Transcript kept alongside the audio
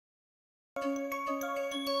Hello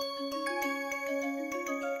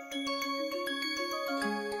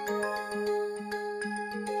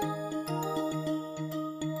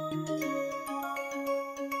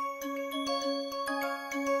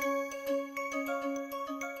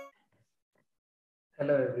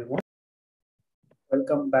everyone,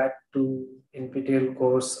 welcome back to NPTEL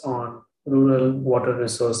course on Rural Water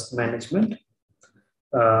Resource Management.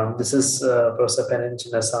 This is Professor Penin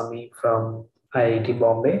Chinnasamy from IIT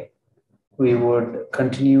Bombay. We would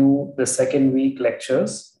continue the second week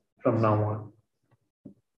lectures from now on.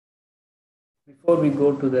 Before we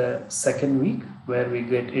go to the second week, where we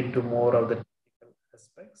get into more of the technical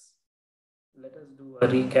aspects, let us do a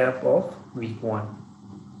recap of week one.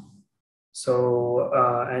 So,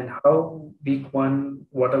 and how week one,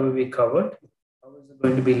 whatever we covered, how is it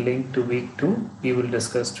going to be linked to week two, we will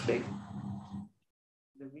discuss today.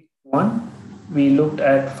 The week one, we looked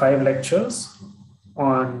at 5 lectures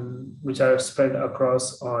on which are spread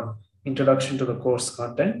across on introduction to the course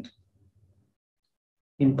content,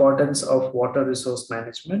 importance of water resource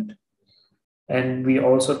management, and we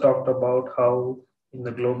also talked about how in the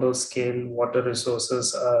global scale, water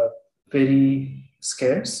resources are very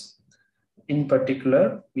scarce. In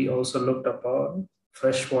particular, we also looked upon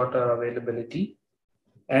freshwater availability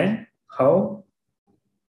and how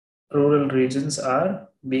rural regions are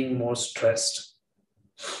being more stressed.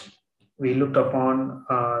 We looked upon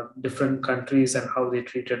different countries and how they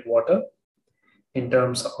treated water in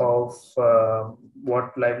terms of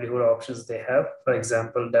what livelihood options they have. For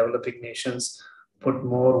example, developing nations put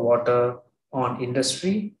more water on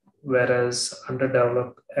industry, whereas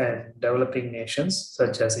underdeveloped and developing nations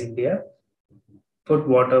such as India put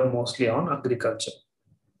water mostly on agriculture.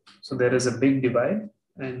 So there is a big divide,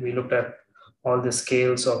 and we looked at all the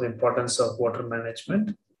scales of importance of water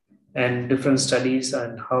management and different studies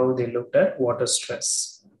and how they looked at water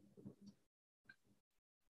stress.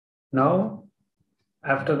 Now,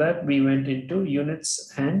 after that, we went into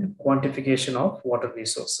units and quantification of water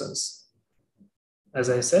resources. As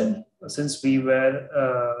I said, since we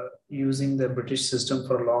were using the British system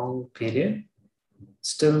for a long period,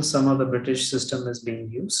 still some of the British system is being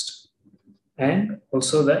used, and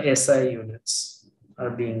also the SI units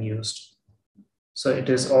are being used. So it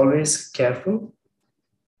is always careful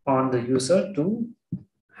on the user to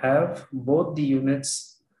have both the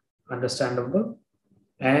units understandable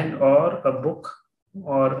and or a book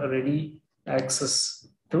or a ready access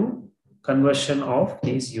to conversion of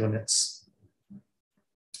these units.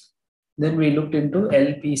 Then we looked into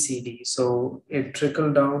LPCD. So it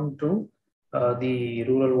trickled down to the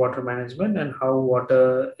rural water management and how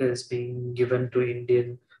water is being given to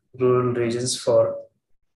Indian rural regions for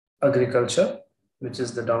agriculture, which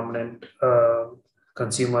is the dominant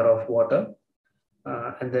consumer of water.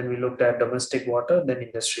 And then we looked at domestic water, then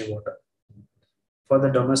industry water. For the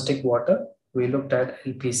domestic water, we looked at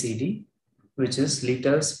LPCD, which is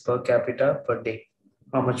liters per capita per day.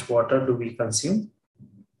 How much water do we consume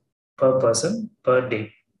per person per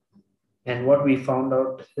day? And what we found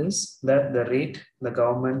out is that the rate the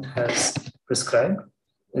government has prescribed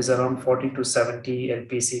is around 40 to 70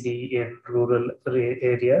 LPCD in rural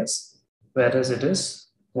areas, whereas it is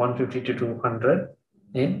 150 to 200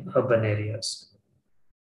 in urban areas.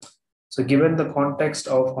 So given the context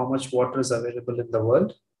of how much water is available in the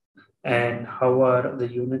world and how are the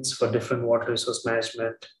units for different water resource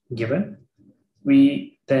management given,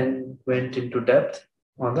 we then went into depth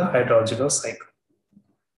on the hydrological cycle.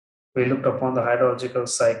 We looked upon the hydrological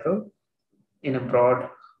cycle in a broad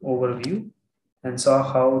overview and saw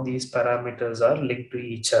how these parameters are linked to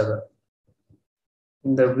each other.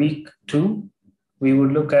 In the week 2, we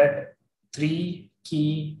would look at 3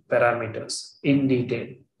 key parameters in detail.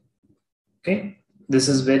 Okay, this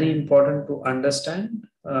is very important to understand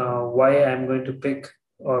why I'm going to pick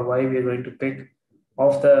or why we are going to pick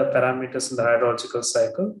of the parameters in the hydrological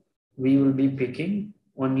cycle. We will be picking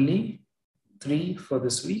only 3 for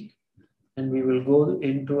this week, and we will go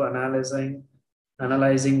into analyzing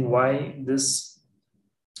why this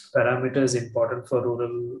parameter is important for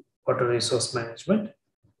rural water resource management.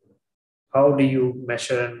 How do you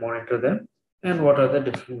measure and monitor them, and what are the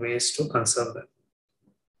different ways to conserve them?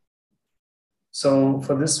 So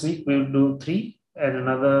for this week, we'll do 3 and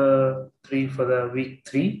another 3 for the week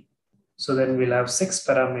 3. So then we'll have 6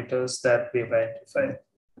 parameters that we've identified.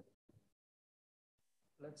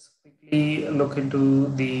 Let's quickly look into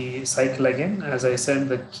the cycle again. As I said,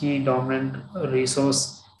 the key dominant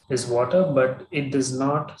resource is water, but it does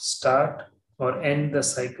not start or end the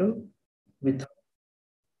cycle with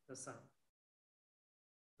the sun.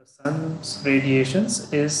 The sun's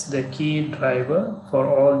radiations is the key driver for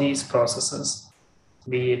all these processes.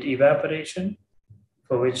 be it evaporation,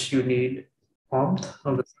 for which you need warmth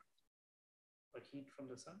of the sun or heat from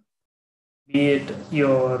the sun, be it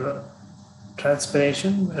your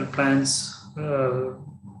transpiration, where plants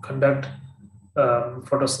conduct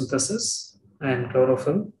photosynthesis and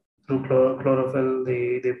chlorophyll. Through chlorophyll,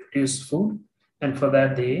 they produce food, and for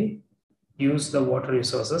that, they use the water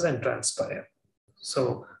resources and transpire.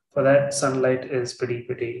 So, for that, sunlight is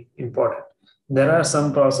pretty important. There are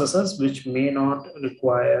some processes which may not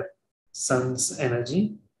require sun's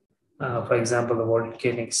energy, for example, the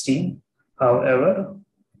volcanic steam. However,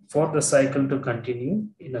 for the cycle to continue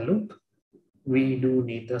in a loop, we do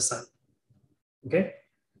need the sun. Okay,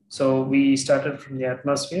 so we started from the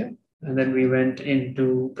atmosphere and then we went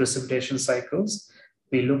into precipitation cycles.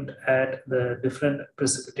 We looked at the different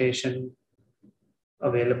precipitation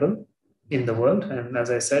available in the world, and as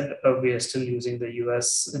I said, we are still using the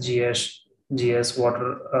US GS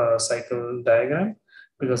water cycle diagram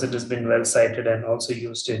because it has been well cited and also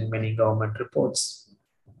used in many government reports.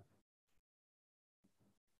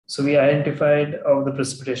 So we identified of the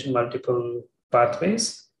precipitation multiple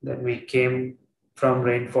pathways. Then we came from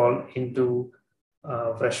rainfall into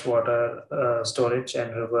freshwater storage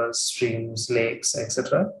and rivers, streams, lakes,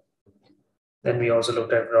 etc. Then we also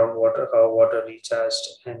looked at groundwater, how water recharged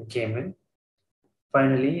and came in.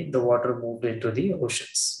 Finally, the water moved into the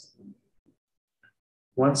oceans.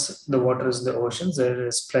 Once the water is in the oceans, there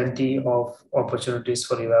is plenty of opportunities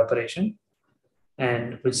for evaporation,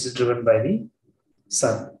 and which is driven by the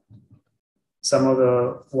sun. Some of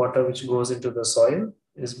the water which goes into the soil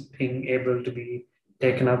is being able to be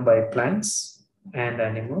taken up by plants and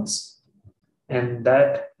animals, and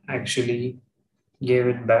that actually gave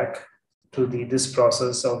it back to the this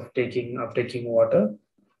process of taking water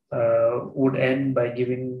would end by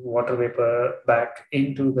giving water vapor back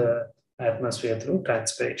into the atmosphere through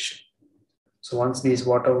transpiration. So once these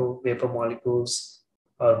water vapor molecules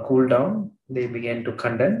are cooled down, they begin to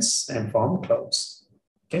condense and form clouds.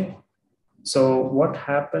 Okay. So what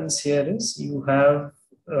happens here is you have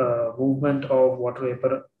movement of water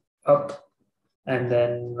vapor up, and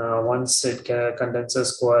then once it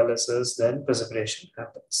condenses, coalesces, then precipitation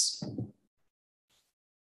happens.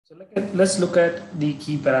 So let's look at the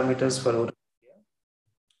key parameters for rural area.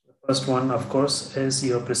 The first one, of course, is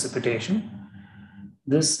your precipitation.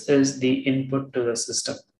 This is the input to the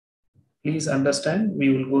system. Please understand, we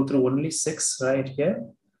will go through only 6 right here,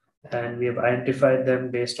 and we have identified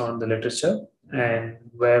them based on the literature and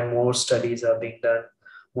where more studies are being done,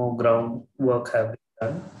 more groundwork have been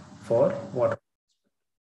done for water.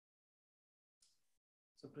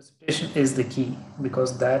 So precipitation is the key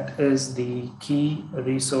because that is the key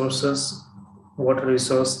resources, water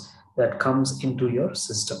resource that comes into your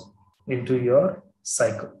system, into your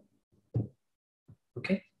cycle.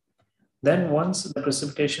 Okay. Then once the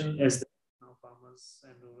precipitation is there, now farmers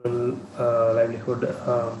and rural livelihood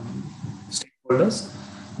stakeholders,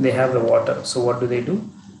 they have the water. So what do?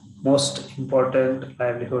 Most important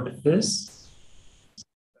livelihood is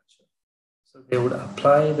agriculture. So they would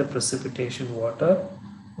apply the precipitation water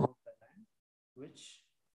on the land, which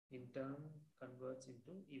in turn converts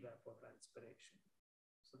into evapotranspiration.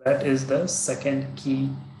 So that is the second key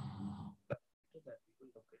parameter that we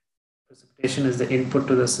will look at. Precipitation is the input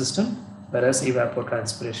to the system, whereas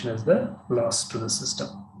evapotranspiration is the loss to the system.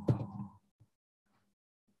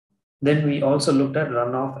 Then we also looked at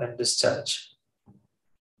runoff and discharge.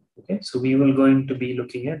 Okay, so we will going to be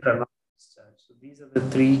looking at runoff and discharge. So these are the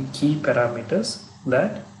 3 key parameters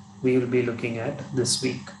that we will be looking at this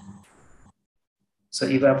week. So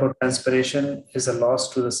evapotranspiration is a loss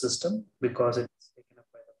to the system because it is taken up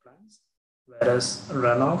by the plants, whereas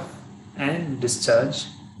runoff and discharge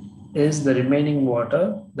is the remaining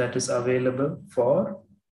water that is available for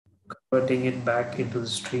converting it back into the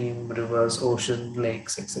stream, rivers, ocean,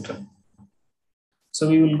 lakes, etc. So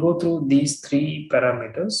we will go through these 3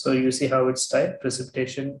 parameters. So you see how it's typed.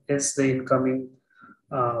 Precipitation is the incoming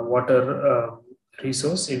water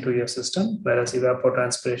resource into your system, whereas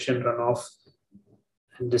evapotranspiration, runoff,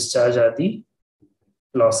 and discharge are the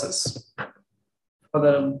losses. For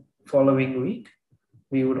the following week,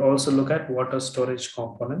 we would also look at water storage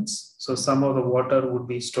components. So some of the water would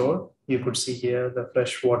be stored. You could see here the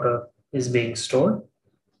fresh water is being stored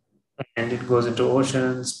and it goes into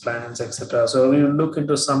oceans, plants, etc. So we will look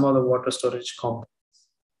into some of the water storage components.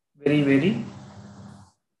 Very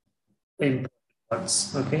important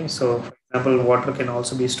ones. Okay, so for example, water can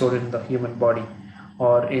also be stored in the human body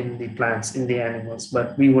or in the plants, in the animals,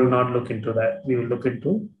 but we will not look into that. We will look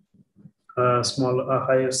into a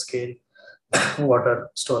higher scale water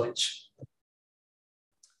storage.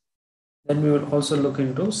 Then we will also look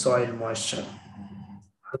into soil moisture.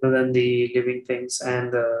 other than the living things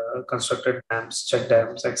and the constructed dams, check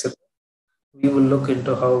dams, etc. We will look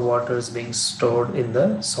into how water is being stored in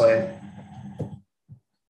the soil,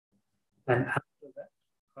 and after that,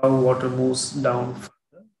 how water moves down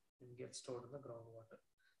further and gets stored in the groundwater.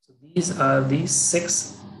 So these are the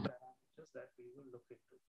six parameters that we will look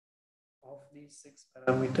into. Of these six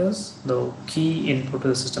parameters, the key input to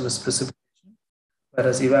the system is precipitation,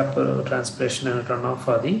 whereas evapotranspiration and runoff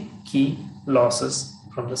are the key losses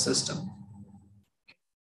from the system.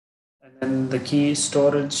 And then the key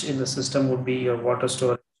storage in the system would be your water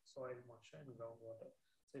storage, soil moisture, and groundwater.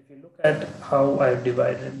 So if you look at how I've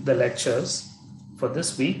divided the lectures for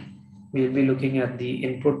this week, we'll be looking at the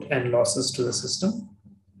input and losses to the system,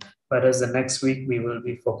 whereas the next week we will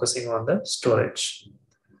be focusing on the storage.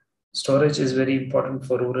 Storage is very important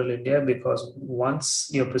for rural India because once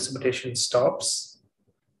your precipitation stops,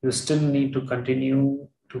 you still need to continue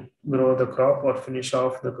to grow the crop or finish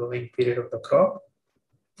off the growing period of the crop,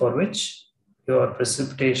 for which your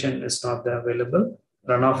precipitation is not available.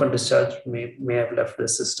 Runoff and discharge may have left the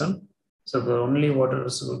system. So the only water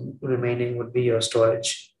remaining would be your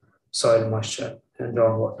storage, soil moisture, and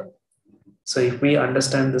groundwater. So if we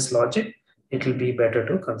understand this logic, it will be better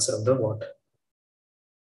to conserve the water.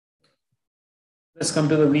 Let's come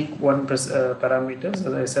to the week one parameters.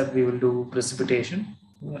 As I said, we will do precipitation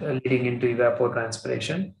leading into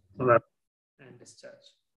evapotranspiration, runoff, and discharge.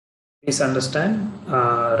 Please understand,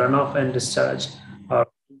 runoff and discharge are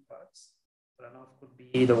two parts. Runoff could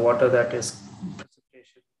be the water that is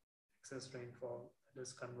precipitation, excess rainfall that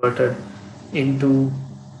is converted into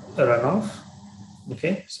a runoff.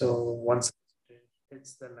 Okay, so once it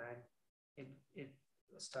hits the land, it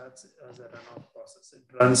starts as a runoff process. It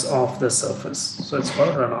runs off the surface, so it's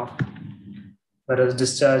called runoff. Whereas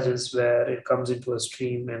discharge is where it comes into a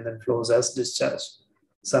stream and then flows as discharge.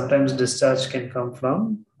 Sometimes discharge can come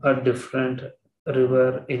from a different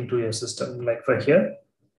river into your system. Like for here,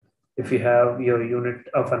 if you have your unit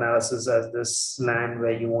of analysis as this land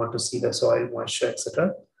where you want to see the soil moisture,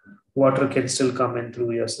 etc., water can still come in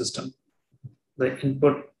through your system. The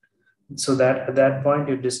input, so that at that point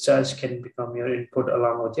your discharge can become your input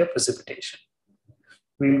along with your precipitation.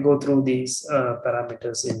 We'll go through these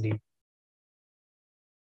parameters in detail.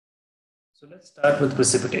 So let's start with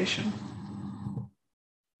precipitation.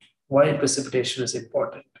 Why precipitation is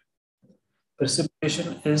important?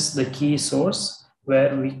 Precipitation is the key source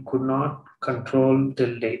where we could not control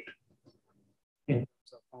till date in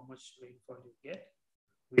terms of how much rainfall you get.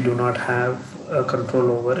 We do not have control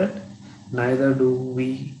over it. Neither do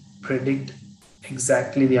we predict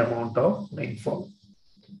exactly the amount of rainfall.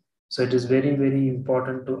 So it is very, very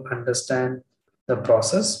important to understand the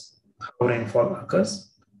process, how rainfall occurs,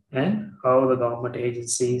 and how the government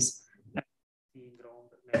agencies and the ground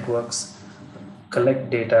networks collect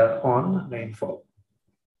data on rainfall.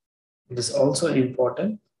 It is also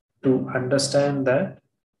important to understand that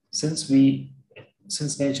since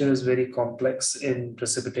nature is very complex in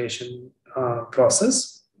precipitation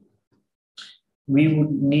process, we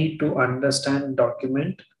would need to understand and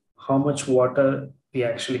document how much water we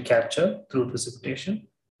actually capture through precipitation,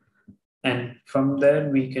 and from there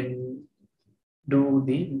we can do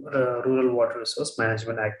the rural water resource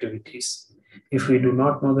management activities. If we do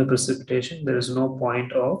not know the precipitation, there is no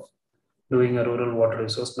point of doing a rural water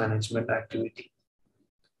resource management activity.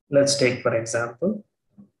 Let's take, for example,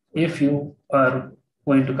 if you are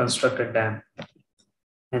going to construct a dam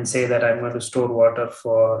and say that I'm going to store water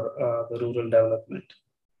for the rural development,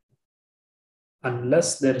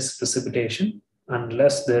 unless there is precipitation,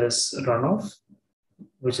 unless there is runoff,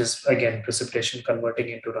 which is again precipitation converting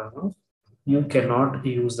into runoff, you cannot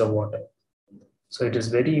use the water. So it is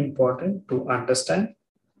very important to understand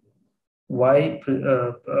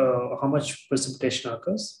how much precipitation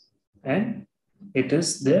occurs, and it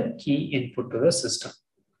is the key input to the system.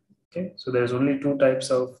 Okay, so there's only two types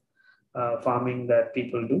of farming that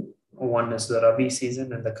people do. One is the Rabi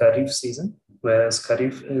season and the Kharif season, whereas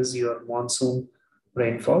Kharif is your monsoon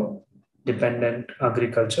rainfall dependent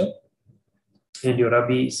agriculture, and your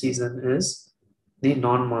Rabi season is the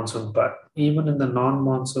non-monsoon part. Even in the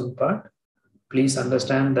non-monsoon part, please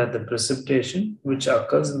understand that the precipitation which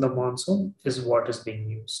occurs in the monsoon is what is being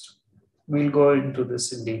used. We'll go into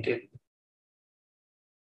this in detail.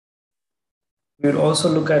 We'll also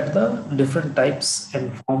look at the different types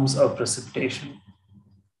and forms of precipitation.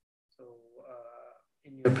 So,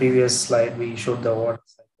 in your previous slide, we showed the water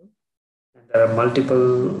cycle, and there are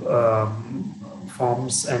multiple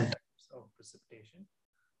forms and types of precipitation.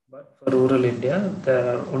 But for rural India,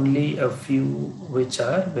 there are only a few which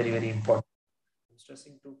are very, very important.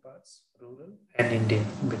 stressing two parts, rural and Indian,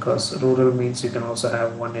 because rural means you can also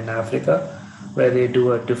have one in Africa where they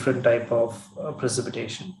do a different type of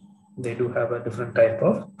precipitation. They do have a different type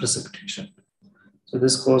of precipitation. So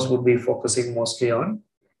this course would be focusing mostly on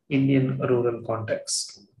Indian rural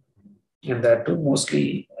context, and that too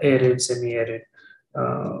mostly arid, semi-arid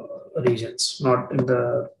uh, regions, not in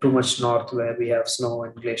the too much north where we have snow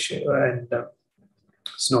and glacier and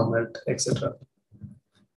snow melt, etc.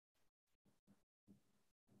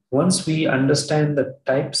 Once we understand the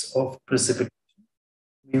types of precipitation,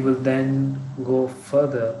 we will then go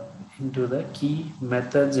further into the key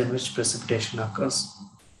methods in which precipitation occurs.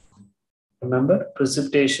 Remember,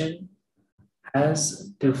 precipitation has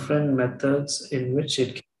different methods in which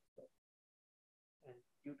it can. And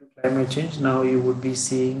due to climate change, now you would be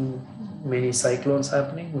seeing many cyclones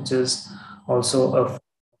happening, which is also a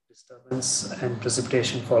disturbance and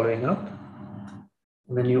precipitation following up.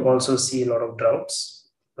 And then you also see a lot of droughts,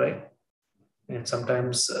 right? And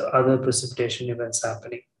sometimes other precipitation events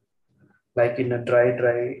happening, like in a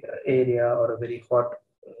dry area or a very hot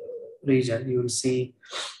region, you will see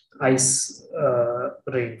ice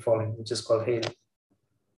rain falling, which is called hail,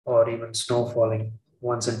 or even snow falling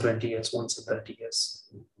once in 20 years, once in 30 years.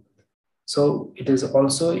 So it is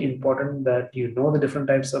also important that you know the different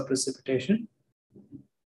types of precipitation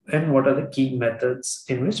and what are the key methods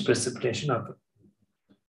in which precipitation occurs.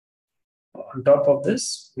 On top of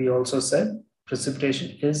this, we also said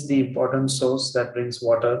precipitation is the important source that brings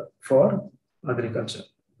water for agriculture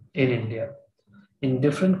in India. In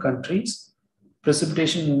different countries,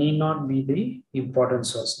 precipitation need not be the important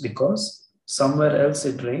source because somewhere else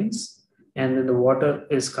it rains and then the water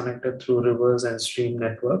is connected through rivers and stream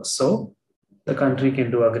networks. So the country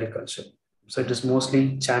can do agriculture. So it is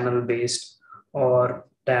mostly channel based or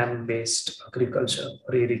dam based agriculture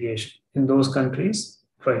or irrigation. In those countries,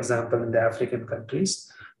 for example, in the African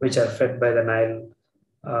countries, which are fed by the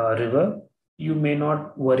Nile River, you may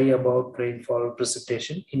not worry about rainfall or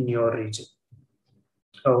precipitation in your region.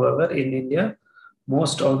 However, in India,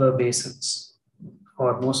 most of the basins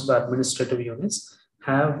or most of the administrative units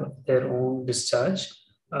have their own discharge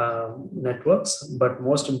networks, but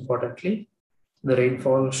most importantly, the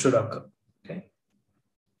rainfall should occur. Okay.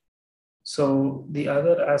 So the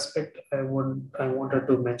other aspect I wanted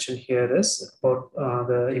to mention here is about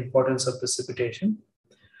the importance of precipitation.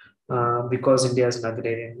 Because India is an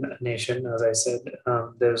agrarian nation, as I said,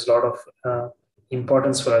 there's a lot of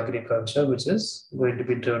importance for agriculture, which is going to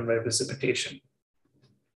be driven by precipitation.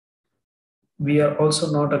 We are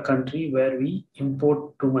also not a country where we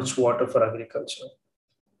import too much water for agriculture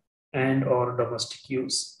and or domestic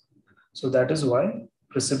use. So that is why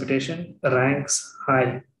precipitation ranks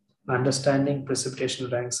high. Understanding precipitation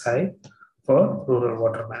ranks high for rural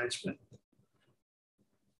water management.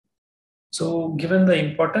 So given the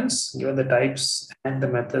importance, given the types and the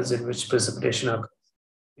methods in which precipitation occurs,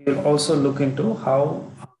 we will also look into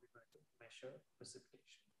how we measure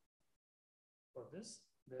precipitation. For this,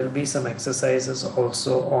 there will be some exercises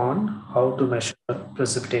also on how to measure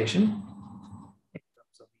precipitation in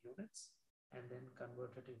terms of units and then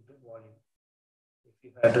convert it into volume. If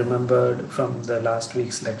you had remembered from the last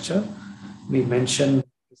week's lecture, we mentioned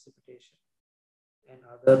precipitation and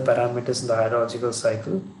other parameters in the hydrological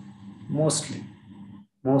cycle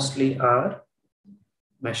mostly are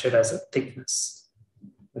measured as a thickness,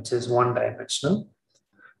 which is one dimensional.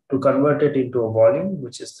 To convert it into a volume,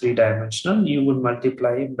 which is three dimensional, you would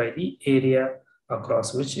multiply it by the area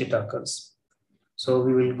across which it occurs. So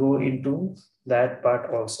we will go into that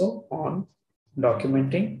part also on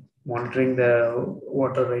documenting, monitoring the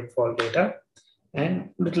water rainfall data, and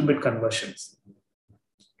little bit conversions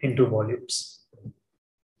into volumes.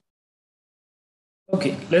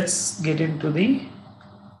 Okay, let's get into the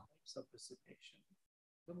types of precipitation.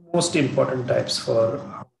 The most important types for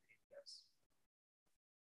our areas.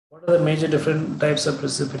 What are the major different types of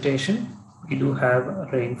precipitation? We do have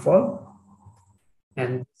rainfall,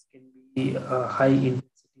 and this can be a high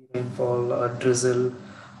intensity rainfall, a drizzle,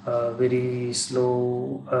 very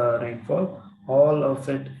slow rainfall. All of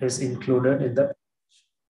it is included in the.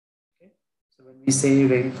 Okay. So when we say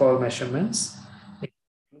rainfall measurements, it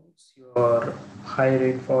includes your high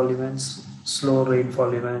rainfall events, slow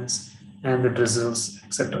rainfall events, and the drizzles,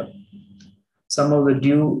 etc. Some of the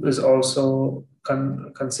dew is also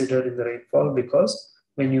considered in the rainfall because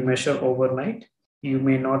when you measure overnight, you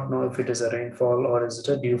may not know if it is a rainfall or is it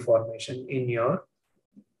a dew formation in your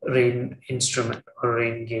rain instrument or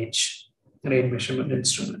rain gauge, rain measurement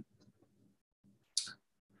instrument.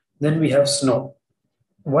 Then we have snow.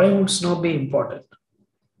 Why would snow be important?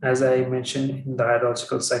 As I mentioned in the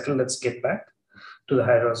hydrological cycle, let's get back. to the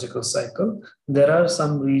hydrological cycle. There are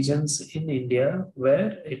some regions in India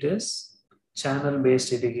where it is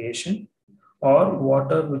channel-based irrigation or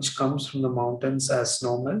water which comes from the mountains as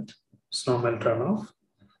snowmelt runoff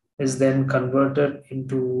is then converted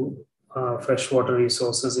into freshwater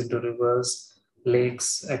resources into rivers,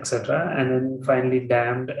 lakes, etc., and then finally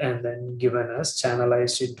dammed and then given as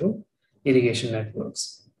channelized into irrigation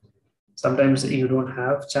networks. Sometimes you don't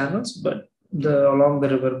have channels, but along the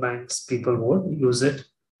river banks, people would use it,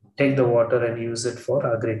 take the water and use it for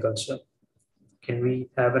agriculture. Can we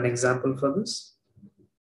have an example for this?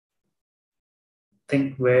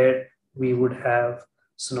 Think where we would have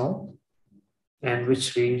snow and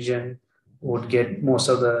which region would get most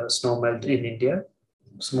of the snow melt in India.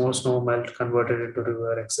 Small snow melt converted into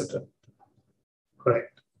river, etc.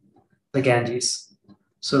 Correct. The Ganges.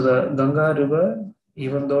 So the Ganga River,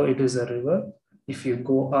 even though it is a river, if you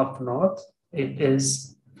go up north, it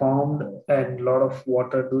is formed and a lot of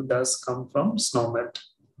water does come from snow melt.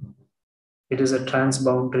 It is a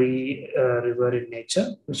transboundary river in nature,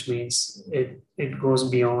 which means it goes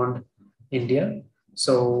beyond India.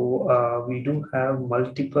 So we do have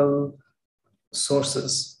multiple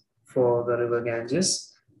sources for the river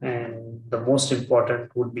Ganges, and the most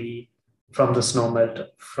important would be from the snowmelt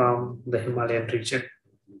from the Himalayan region.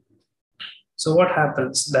 So what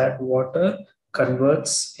happens? That water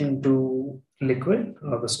converts into liquid,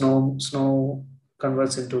 or the snow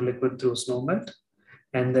converts into liquid through snowmelt,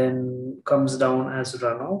 and then comes down as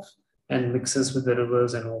runoff and mixes with the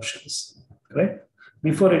rivers and oceans. Right?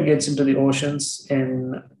 Before it gets into the oceans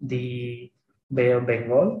in the Bay of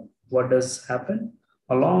Bengal, what does happen?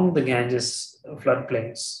 Along the Ganges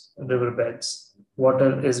floodplains, riverbeds,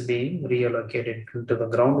 water is being reallocated into the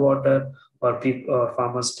groundwater, or people or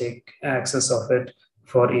farmers take access of it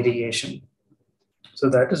for irrigation. So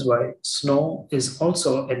that is why snow is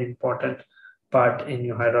also an important part in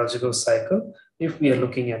your hydrological cycle if we are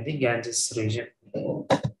looking at the Ganges region.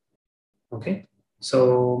 Okay,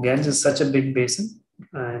 so Ganges is such a big basin,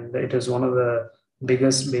 and it is one of the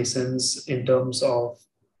biggest basins in terms of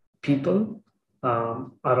people.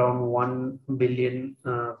 Around 1 billion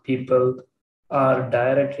people are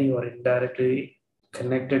directly or indirectly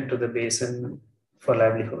connected to the basin for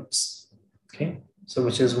livelihoods. Okay, so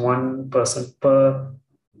which is one person per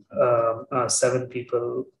 7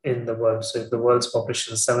 people in the world. So if the world's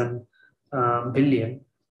population is 7 billion,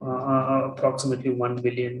 approximately 1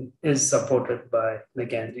 billion is supported by the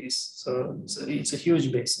Ganges. So it's a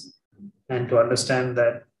huge basin. And to understand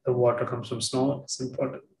that the water comes from snow is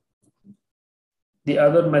important. The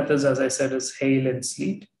other methods, as I said, is hail and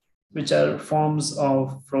sleet, which are forms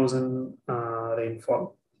of frozen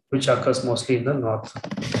rainfall, which occurs mostly in the north.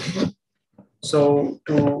 So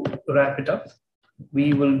to wrap it up,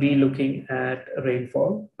 we will be looking at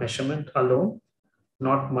rainfall measurement alone,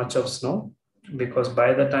 not much of snow, because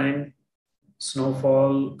by the time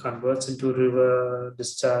snowfall converts into river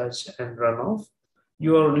discharge and runoff,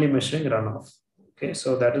 you are only measuring runoff. Okay,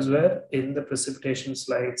 so that is where in the precipitation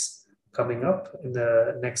slides coming up in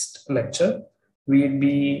the next lecture, we'd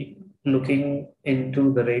be looking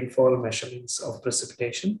into the rainfall measurements of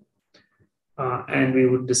precipitation. And we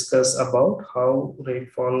would discuss about how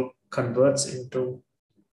rainfall converts into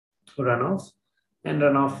runoff and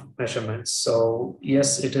runoff measurements. So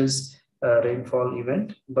yes, it is a rainfall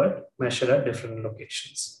event, but measured at different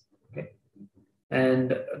locations. Okay.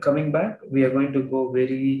 And coming back, we are going to go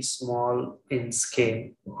very small in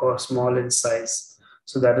scale or small in size.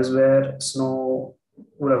 So that is where snow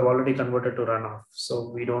would have already converted to runoff. So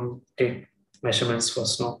we don't take measurements for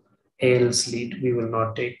snow. Hail, sleet, we will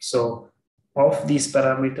not take. So of these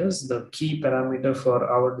parameters, the key parameter for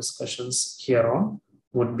our discussions here on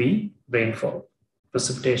would be rainfall,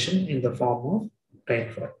 precipitation in the form of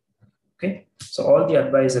rainfall. Okay, so all the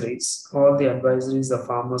advisories the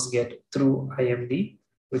farmers get through IMD,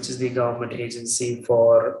 which is the government agency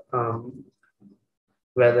for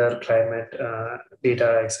weather, climate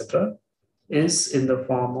data, etc., is in the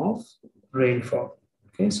form of rainfall.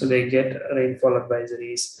 Okay, so they get rainfall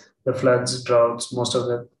advisories, the floods, droughts, most of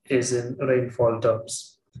it is in rainfall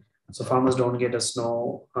terms. So farmers don't get a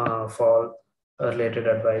snowfall related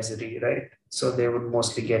advisory, right? So they would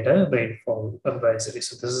mostly get a rainfall advisory.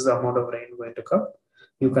 So this is the amount of rain going to come.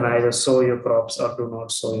 You can either sow your crops or do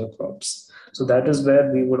not sow your crops. So that is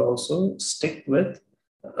where we would also stick with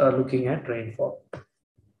looking at rainfall.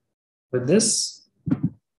 With this,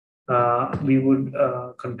 we would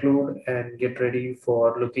conclude and get ready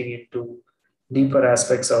for looking into deeper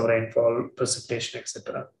aspects of rainfall, precipitation,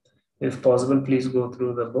 etc. If possible, please go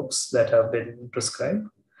through the books that have been prescribed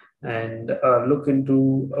and look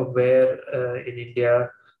into where in India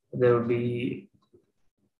there will be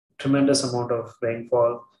tremendous amount of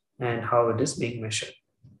rainfall and how it is being measured.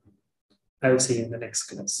 I will see you in the next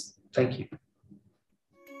class. Thank you.